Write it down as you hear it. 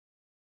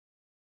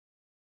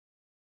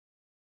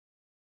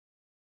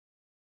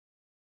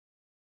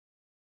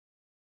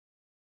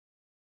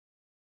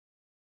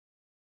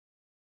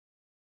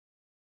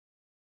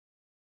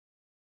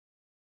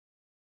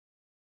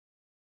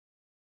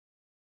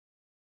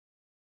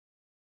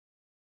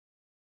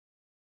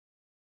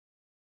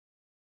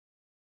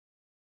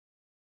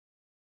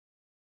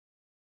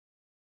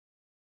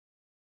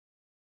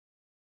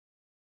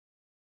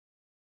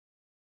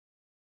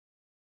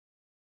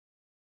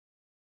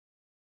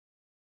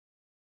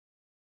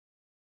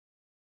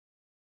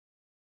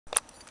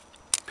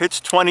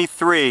Pitch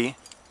 23,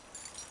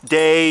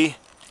 day,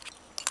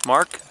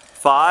 Mark,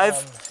 5?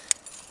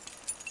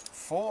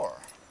 4.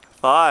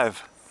 5.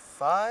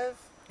 5?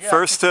 Yeah,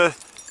 First to,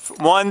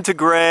 1 to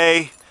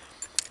gray,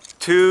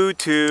 2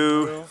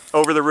 to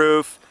over the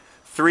roof,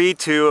 3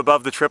 to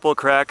above the triple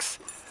cracks,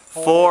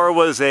 4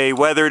 was a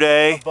weather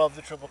day, above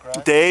the triple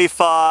crack. day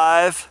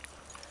 5,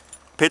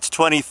 pitch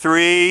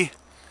 23,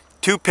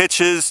 2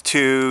 pitches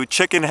to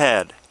Chicken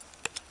Head.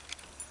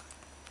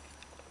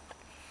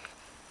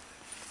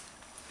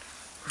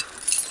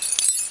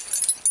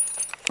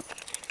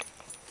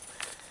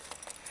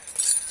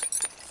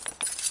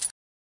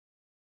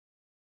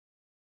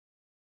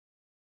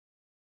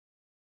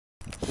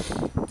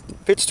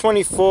 Pitch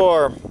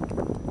 24,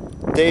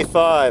 day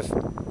 5.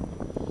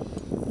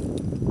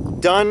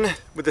 Done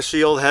with the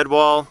shield head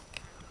wall.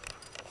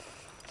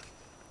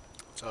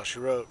 That's all she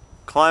wrote.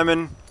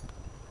 Climbing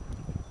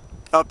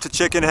up to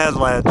Chicken Head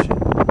Ledge.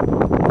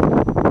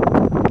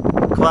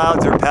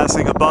 Clouds are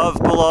passing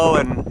above, below,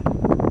 and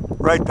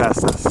right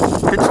past us.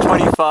 Pitch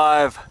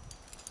 25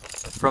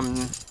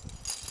 from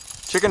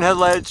Chicken Head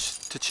Ledge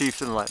to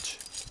Chieftain Ledge.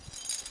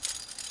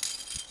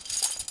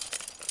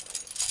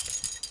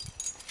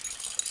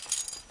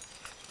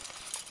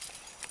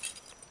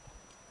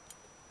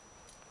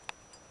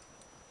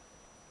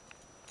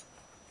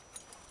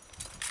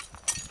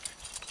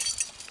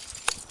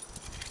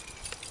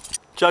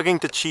 Jogging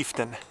to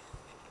Chieftain.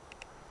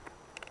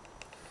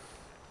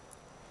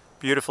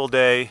 Beautiful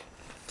day.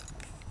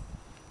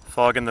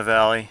 Fog in the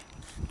valley.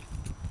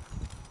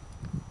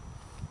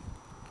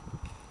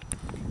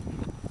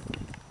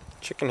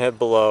 Chicken Head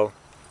below.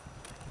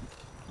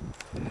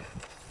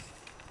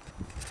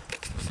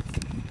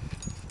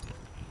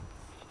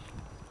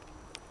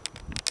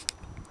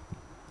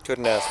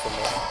 Couldn't ask for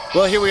more.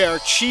 Well, here we are,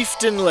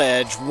 Chieftain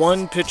Ledge,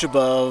 1 pitch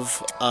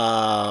above,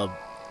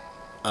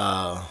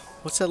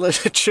 what's that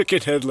ledge?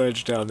 Chicken Head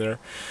Ledge down there.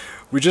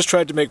 We just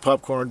tried to make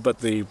popcorn, but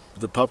the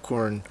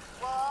popcorn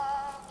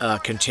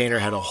container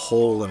had a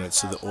hole in it,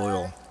 so the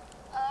oil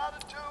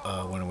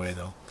went away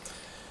though.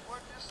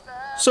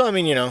 So, I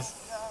mean, you know,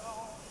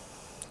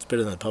 it's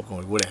better than the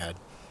popcorn we would have had.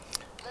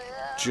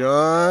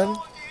 John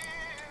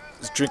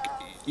is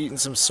eating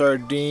some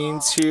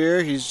sardines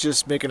here. He's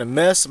just making a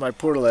mess of my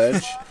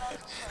portaledge.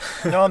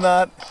 No, I'm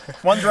not.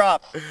 1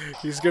 drop.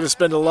 He's going to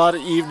spend a lot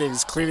of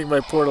evenings cleaning my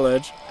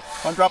portaledge.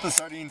 1 drop of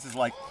sardines is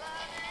like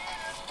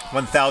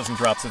 1,000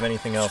 drops of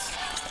anything else.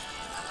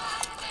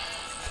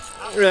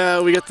 Yeah,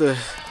 we got the...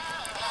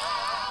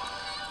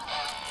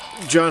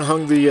 John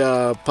hung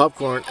the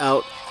popcorn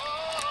out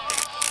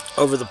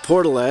over the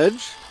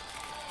portaledge.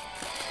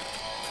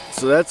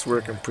 So that's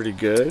working pretty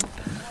good.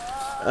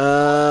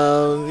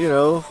 You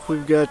know,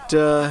 we've got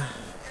the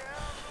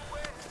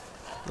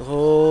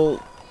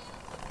whole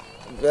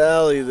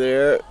valley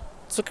there.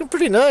 It's looking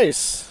pretty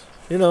nice,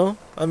 you know.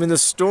 I mean, the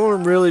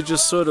storm really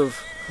just sort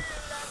of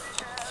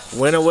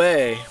went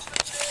away.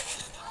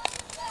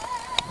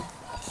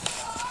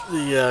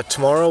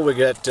 Tomorrow we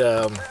got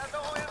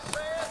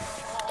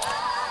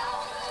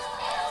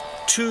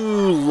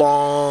 2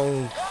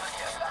 long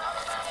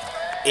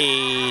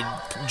aid.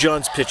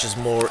 John's pitch is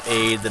more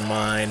aid than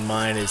mine.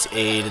 Mine is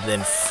aid and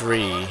then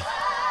free.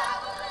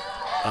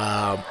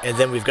 And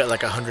then we've got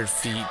like 100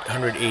 feet,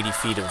 180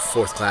 feet of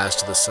 4th class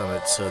to the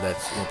summit, so that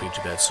won't be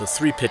too bad. So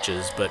 3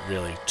 pitches, but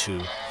really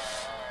 2.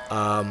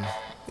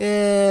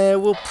 Yeah,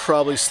 we'll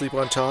probably sleep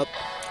on top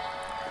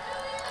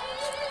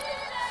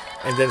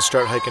and then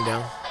start hiking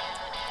down.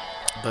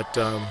 But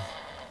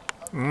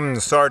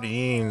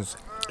Sardines.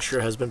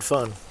 Sure has been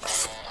fun.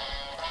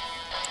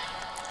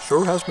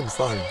 Sure has been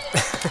fun.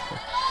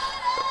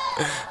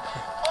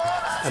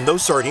 And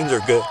those sardines are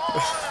good.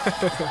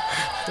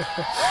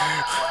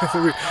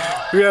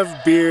 we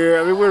have beer.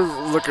 I mean, we're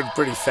looking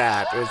pretty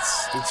fat.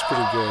 It's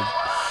pretty good.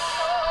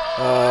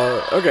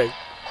 Okay.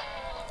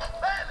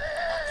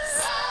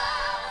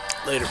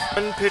 Later.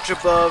 1 pitch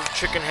above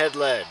Chicken Head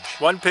Ledge.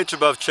 1 pitch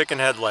above Chicken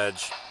Head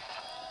Ledge.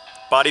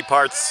 Body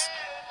parts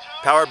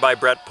powered by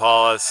Brett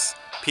Paulus,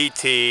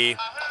 PT,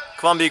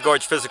 Columbia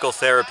Gorge Physical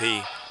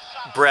Therapy.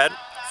 Brett,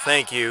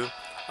 thank you.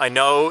 I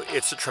know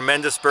it's a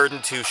tremendous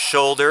burden to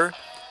shoulder,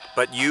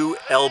 but you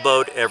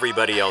elbowed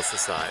everybody else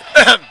aside.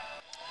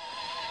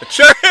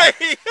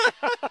 Cherry!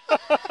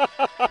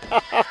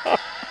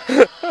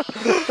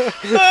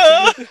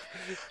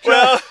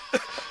 Well,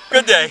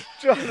 good day.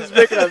 John is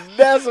making a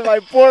mess of my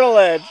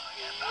portaledge.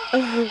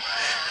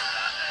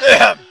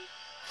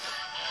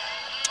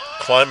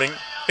 Climbing.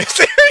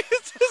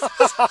 Serious?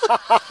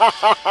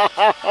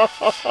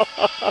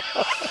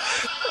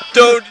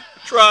 Don't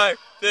try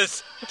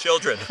this,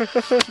 children.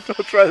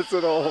 Don't try this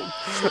at home.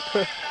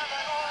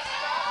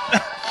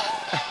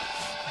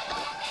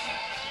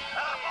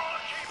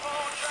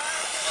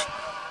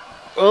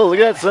 Oh, look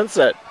at that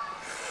sunset.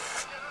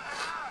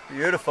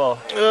 Beautiful.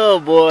 Oh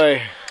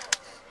boy.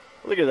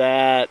 Look at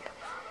that.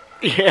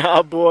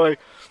 Yeah, boy.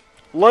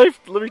 Life,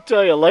 let me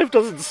tell you, life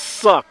doesn't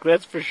suck,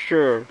 that's for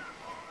sure.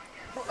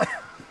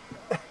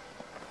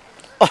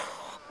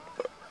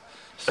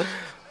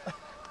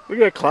 We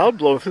got a cloud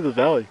blowing through the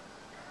valley.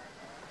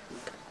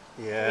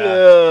 Yeah.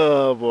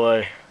 Oh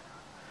boy.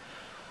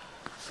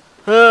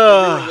 We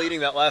were leading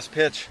that last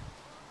pitch.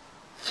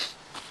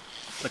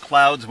 The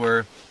clouds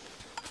were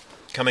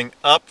coming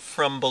up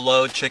from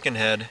below Chicken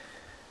Head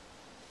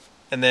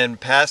and then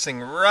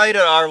passing right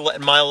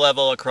at my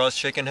level across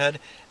Chicken Head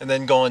and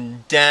then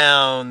going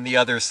down the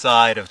other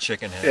side of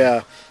Chicken Head.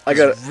 Yeah, It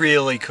was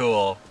really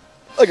cool.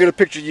 I got a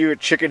picture of you at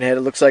Chicken Head.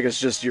 It looks like it's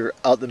just you're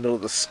out in the middle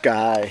of the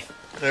sky.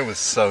 It was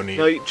so neat.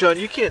 No, John,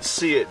 you can't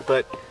see it,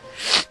 but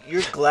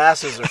your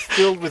glasses are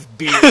filled with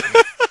beer.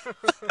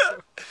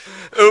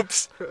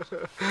 Oops.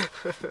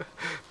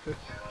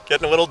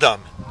 Getting a little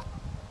dumb.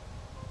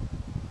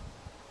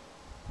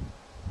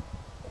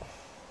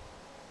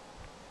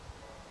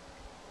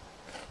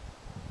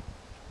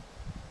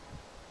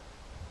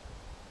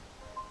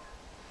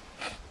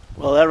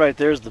 Well, that right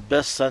there is the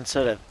best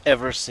sunset I've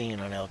ever seen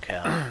on El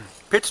Cal.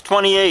 Pitch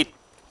 28,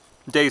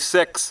 day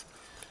 6.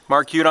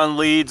 Mark Udon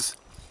leads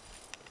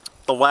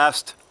the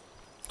last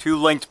 2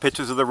 linked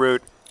pitches of the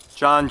route.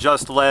 John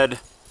just led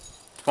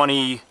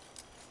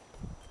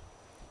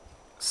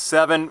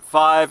 27,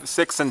 5,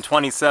 6, and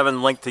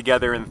 27 linked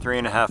together in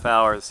 3.5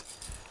 hours.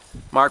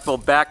 Mark will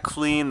back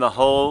clean the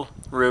whole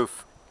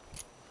roof.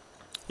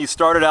 He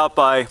started out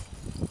by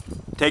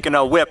taking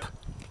a whip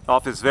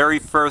off his very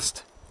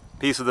first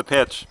piece of the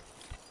pitch.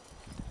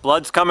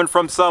 Blood's coming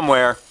from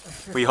somewhere.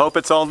 We hope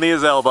it's only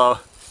his elbow.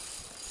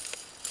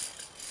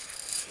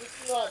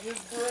 It's not his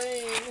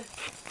brain.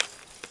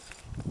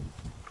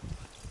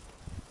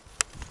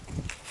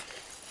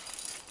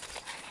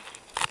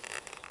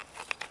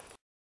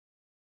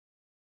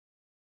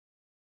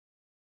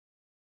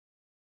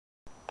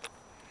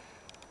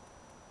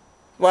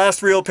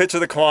 Last real pitch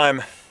of the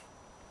climb.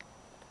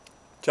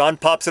 John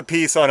pops a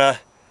piece on a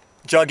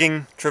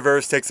jugging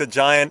traverse, takes a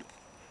giant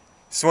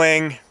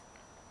swing,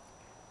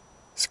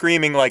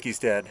 screaming like he's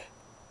dead.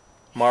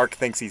 Mark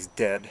thinks he's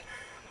dead.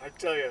 I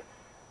tell you,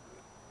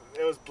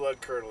 it was blood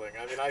curdling.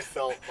 I mean, I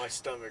felt my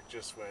stomach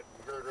just went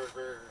grr, grr,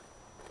 grr.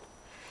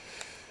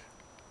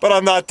 But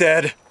I'm not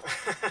dead.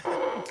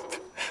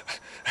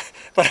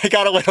 But I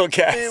got a little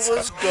gas. He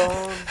was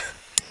gone,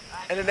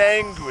 and in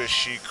anguish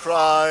she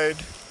cried,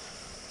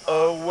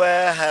 "Oh,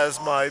 where has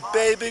my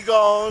baby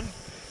gone?"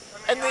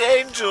 And the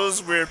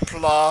angels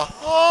replied,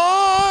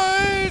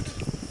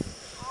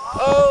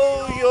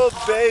 "Oh, your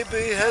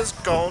baby has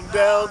gone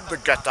down the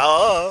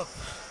gutter.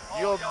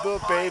 Your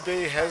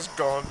baby has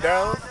gone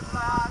down."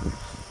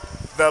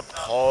 The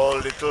poor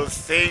little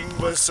thing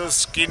was so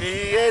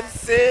skinny and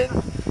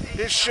thin,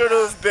 it should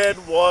have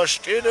been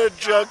washed in a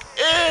jug,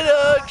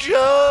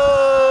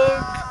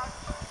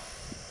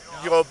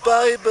 Your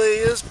baby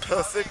is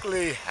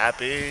perfectly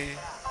happy.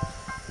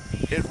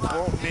 It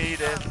won't need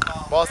any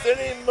bath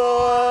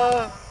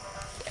anymore.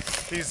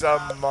 He's a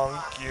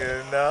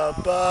monkeying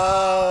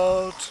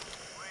about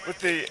with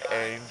the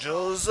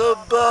angels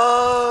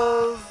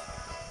above.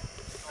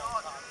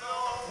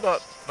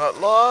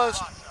 Not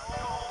lost,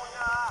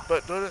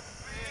 but before.